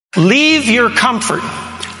Leave your comfort.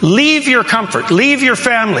 Leave your comfort. Leave your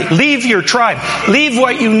family. Leave your tribe. Leave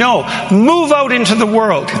what you know. Move out into the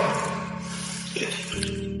world.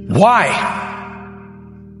 Why?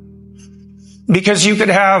 Because you could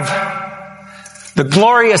have the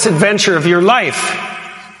glorious adventure of your life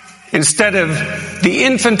instead of the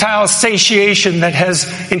infantile satiation that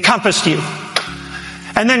has encompassed you.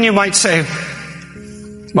 And then you might say,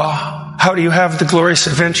 well, how do you have the glorious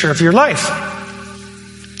adventure of your life?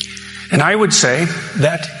 And I would say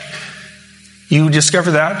that you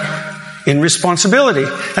discover that in responsibility.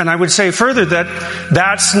 And I would say further that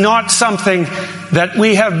that's not something that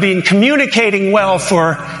we have been communicating well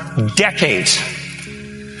for decades.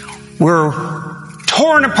 We're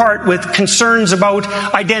torn apart with concerns about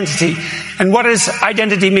identity. And what does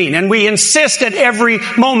identity mean? And we insist at every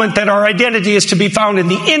moment that our identity is to be found in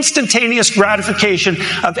the instantaneous gratification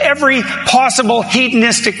of every possible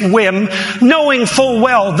hedonistic whim, knowing full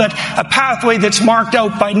well that a pathway that's marked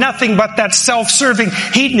out by nothing but that self-serving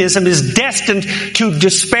hedonism is destined to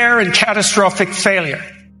despair and catastrophic failure.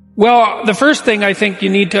 Well, the first thing I think you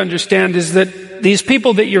need to understand is that these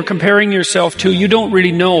people that you're comparing yourself to, you don't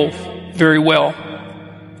really know very well.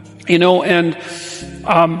 And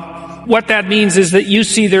what that means is that you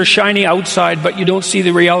see their shiny outside, but you don't see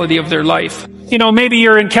the reality of their life. Maybe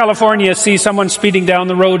you're in California, see someone speeding down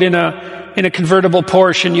the road in a convertible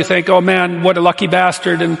Porsche, and you think, oh man, what a lucky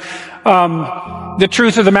bastard. And the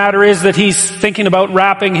truth of the matter is that he's thinking about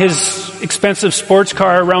wrapping his expensive sports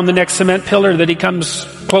car around the next cement pillar that he comes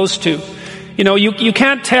close to. You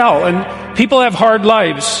can't tell, and people have hard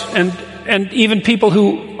lives, and even people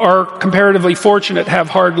who are comparatively fortunate have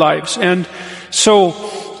hard lives. And so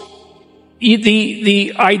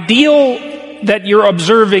the ideal that you're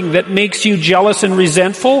observing that makes you jealous and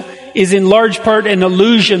resentful is in large part an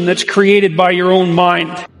illusion that's created by your own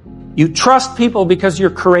mind. You trust people because you're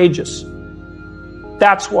courageous.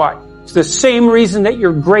 That's why. It's the same reason that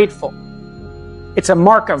you're grateful. It's a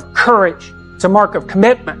mark of courage. It's a mark of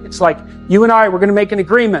commitment. It's like you and I, we're going to make an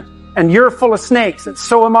agreement, and you're full of snakes, and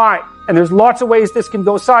so am I. And there's lots of ways this can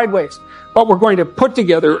go sideways. But we're going to put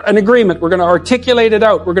together an agreement. We're going to articulate it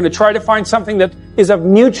out. We're going to try to find something that is of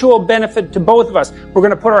mutual benefit to both of us. We're going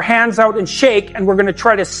to put our hands out and shake, and we're going to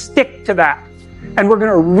try to stick to that. And we're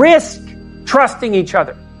going to risk trusting each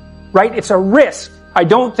other. Right? It's a risk. I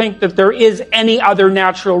don't think that there is any other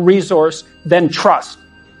natural resource than trust.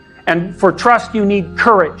 And for trust, you need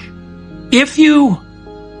courage. If you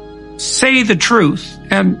say the truth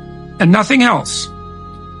and nothing else,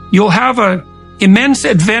 you'll have an immense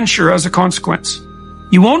adventure as a consequence.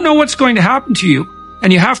 You won't know what's going to happen to you,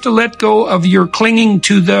 and you have to let go of your clinging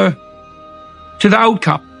to the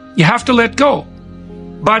outcome. You have to let go.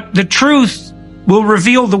 But the truth will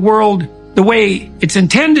reveal the world the way it's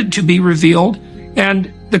intended to be revealed,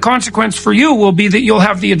 and the consequence for you will be that you'll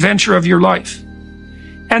have the adventure of your life.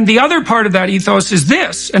 And the other part of that ethos is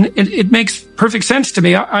this, and it makes perfect sense to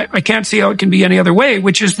me. I can't see how it can be any other way,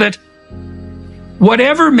 which is that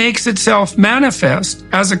whatever makes itself manifest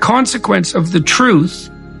as a consequence of the truth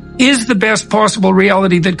is the best possible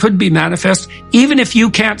reality that could be manifest, even if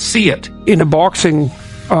you can't see it. In a boxing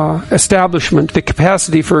establishment, the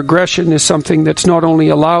capacity for aggression is something that's not only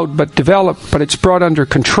allowed but developed, but it's brought under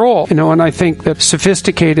control. And I think that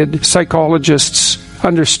sophisticated psychologists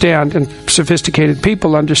understand, and sophisticated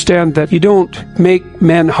people understand, that you don't make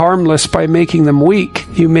men harmless by making them weak.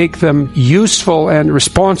 You make them useful and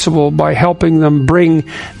responsible by helping them bring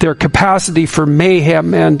their capacity for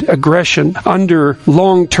mayhem and aggression under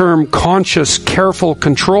long-term, conscious, careful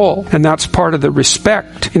control. And that's part of the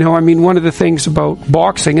respect. One of the things about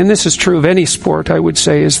boxing, and this is true of any sport, I would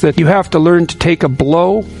say, is that you have to learn to take a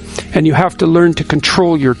blow, and you have to learn to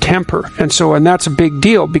control your temper. And that's a big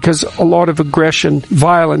deal, because a lot of aggression,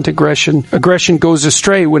 violent aggression goes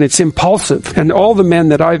astray when it's impulsive. And all the men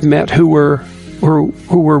that I've met who were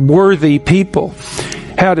worthy people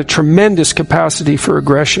had a tremendous capacity for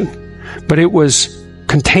aggression, but it was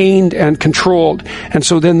contained and controlled. And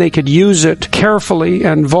so then they could use it carefully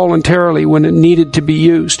and voluntarily when it needed to be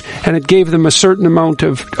used. And it gave them a certain amount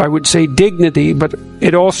of, I would say, dignity, but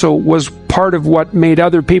it also was part of what made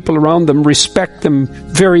other people around them respect them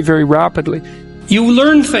very, very rapidly. You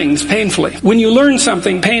learn things painfully. When you learn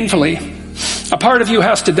something painfully, a part of you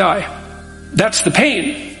has to die. That's the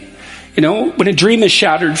pain. When a dream is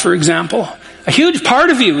shattered, for example, a huge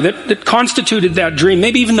part of you that constituted that dream,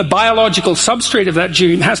 maybe even the biological substrate of that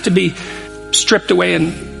dream, has to be stripped away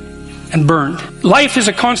and burned. Life is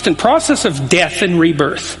a constant process of death and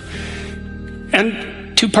rebirth.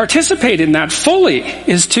 And to participate in that fully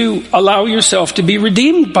is to allow yourself to be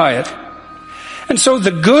redeemed by it. And so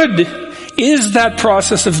the good is that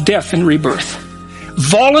process of death and rebirth,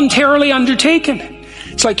 voluntarily undertaken.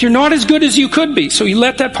 It's like you're not as good as you could be, so you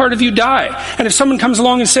let that part of you die. And if someone comes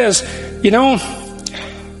along and says, you know,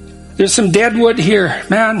 there's some dead wood here,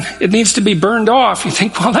 man, it needs to be burned off, you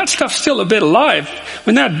think, well, that stuff's still a bit alive.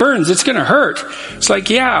 When that burns, it's going to hurt. It's like,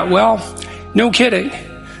 yeah, well, no kidding.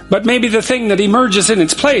 But maybe the thing that emerges in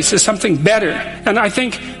its place is something better. And I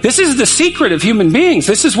think this is the secret of human beings.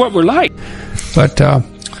 This is what we're like. But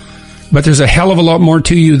there's a hell of a lot more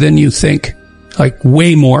to you than you think. Like,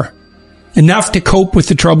 way more. Enough to cope with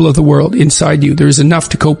the trouble of the world inside you. There's enough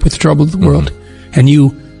to cope with the trouble of the world. And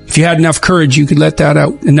if you had enough courage, you could let that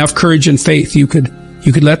out. Enough courage and faith, you could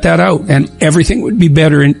let that out. And everything would be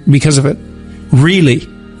better because of it. Really,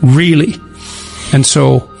 really. And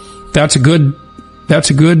so that's a good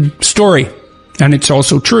story, and it's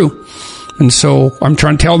also true. And so I'm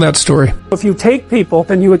trying to tell that story. If you take people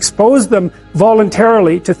and you expose them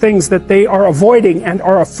voluntarily to things that they are avoiding and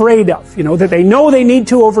are afraid of, that they know they need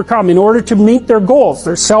to overcome in order to meet their goals,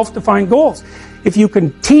 their self-defined goals. If you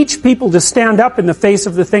can teach people to stand up in the face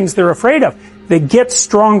of the things they're afraid of, they get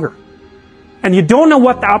stronger. And you don't know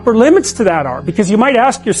what the upper limits to that are, because you might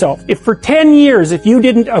ask yourself, if for 10 years, if you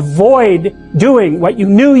didn't avoid doing what you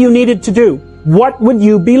knew you needed to do, what would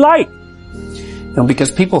you be like?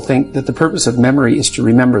 Because people think that the purpose of memory is to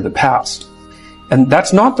remember the past. And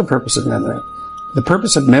that's not the purpose of memory. The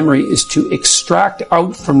purpose of memory is to extract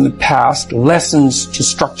out from the past lessons to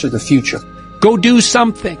structure the future. Go do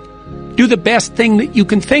something. Do the best thing that you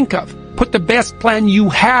can think of. Put the best plan you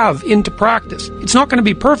have into practice. It's not going to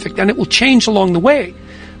be perfect, and it will change along the way.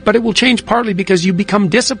 But it will change partly because you become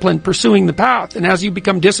disciplined pursuing the path. And as you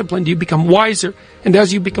become disciplined, you become wiser. And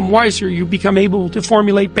as you become wiser, you become able to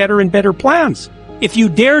formulate better and better plans. If you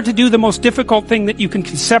dare to do the most difficult thing that you can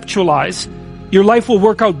conceptualize, your life will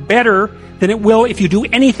work out better than it will if you do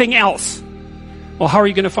anything else. Well, how are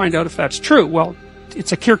you going to find out if that's true? Well,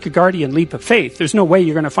 it's a Kierkegaardian leap of faith. There's no way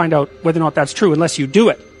you're going to find out whether or not that's true unless you do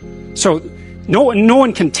it. So no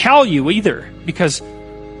one can tell you either,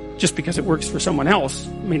 just because it works for someone else.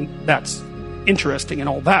 I mean, that's interesting and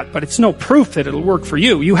all that, but it's no proof that it'll work for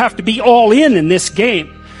you. You have to be all in this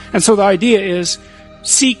game. And so the idea is,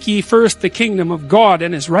 seek ye first the kingdom of God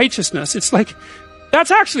and his righteousness. It's like, that's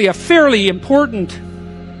actually a fairly important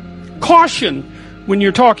caution when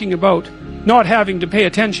you're talking about not having to pay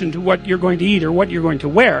attention to what you're going to eat or what you're going to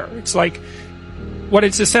wear. It's like, what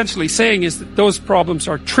it's essentially saying is that those problems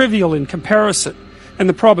are trivial in comparison. And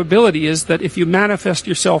the probability is that if you manifest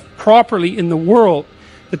yourself properly in the world,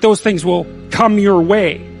 that those things will come your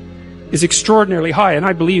way is extraordinarily high. And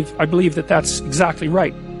I believe that that's exactly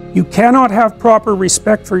right. You cannot have proper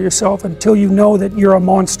respect for yourself until you know that you're a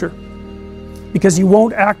monster, because you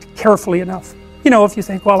won't act carefully enough. If you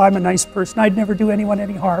think, well, I'm a nice person, I'd never do anyone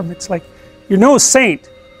any harm. It's like, you're no saint.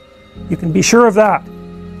 You can be sure of that.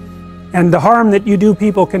 And the harm that you do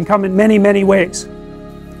people can come in many, many ways.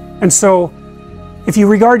 And so, if you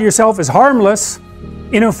regard yourself as harmless,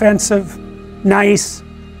 inoffensive, nice,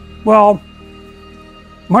 well,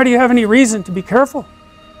 why do you have any reason to be careful?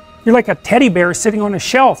 You're like a teddy bear sitting on a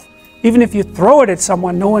shelf. Even if you throw it at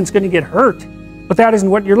someone, no one's going to get hurt. But that isn't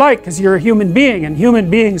what you're like, because you're a human being, and human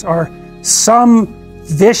beings are some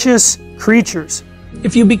vicious creatures.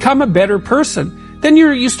 If you become a better person, then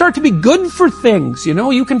you start to be good for things,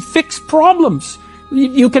 You can fix problems.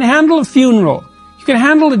 You can handle a funeral. You can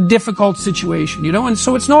handle a difficult situation, And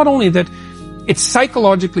so it's not only that it's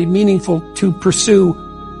psychologically meaningful to pursue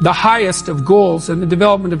the highest of goals and the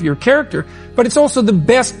development of your character, but it's also the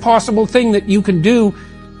best possible thing that you can do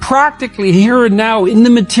practically here and now in the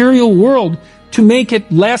material world to make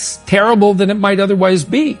it less terrible than it might otherwise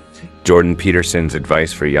be. Jordan Peterson's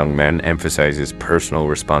advice for young men emphasizes personal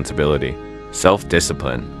responsibility,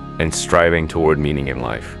 self-discipline, and striving toward meaning in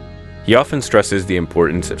life. He often stresses the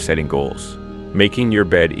importance of setting goals, making your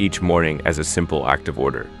bed each morning as a simple act of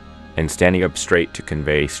order, and standing up straight to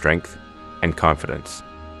convey strength and confidence.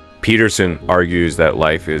 Peterson argues that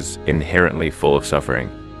life is inherently full of suffering,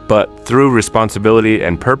 but through responsibility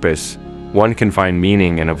and purpose, one can find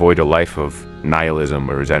meaning and avoid a life of nihilism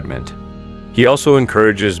or resentment. He also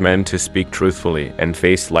encourages men to speak truthfully and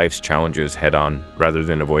face life's challenges head-on rather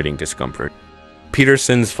than avoiding discomfort.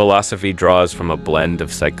 Peterson's philosophy draws from a blend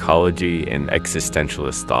of psychology and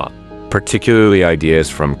existentialist thought, particularly ideas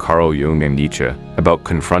from Carl Jung and Nietzsche about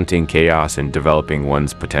confronting chaos and developing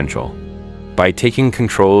one's potential. By taking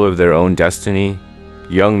control of their own destiny,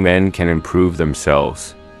 young men can improve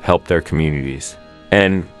themselves, help their communities,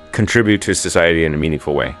 and contribute to society in a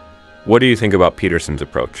meaningful way. What do you think about Peterson's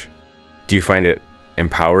approach? Do you find it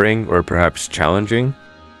empowering or perhaps challenging?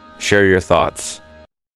 Share your thoughts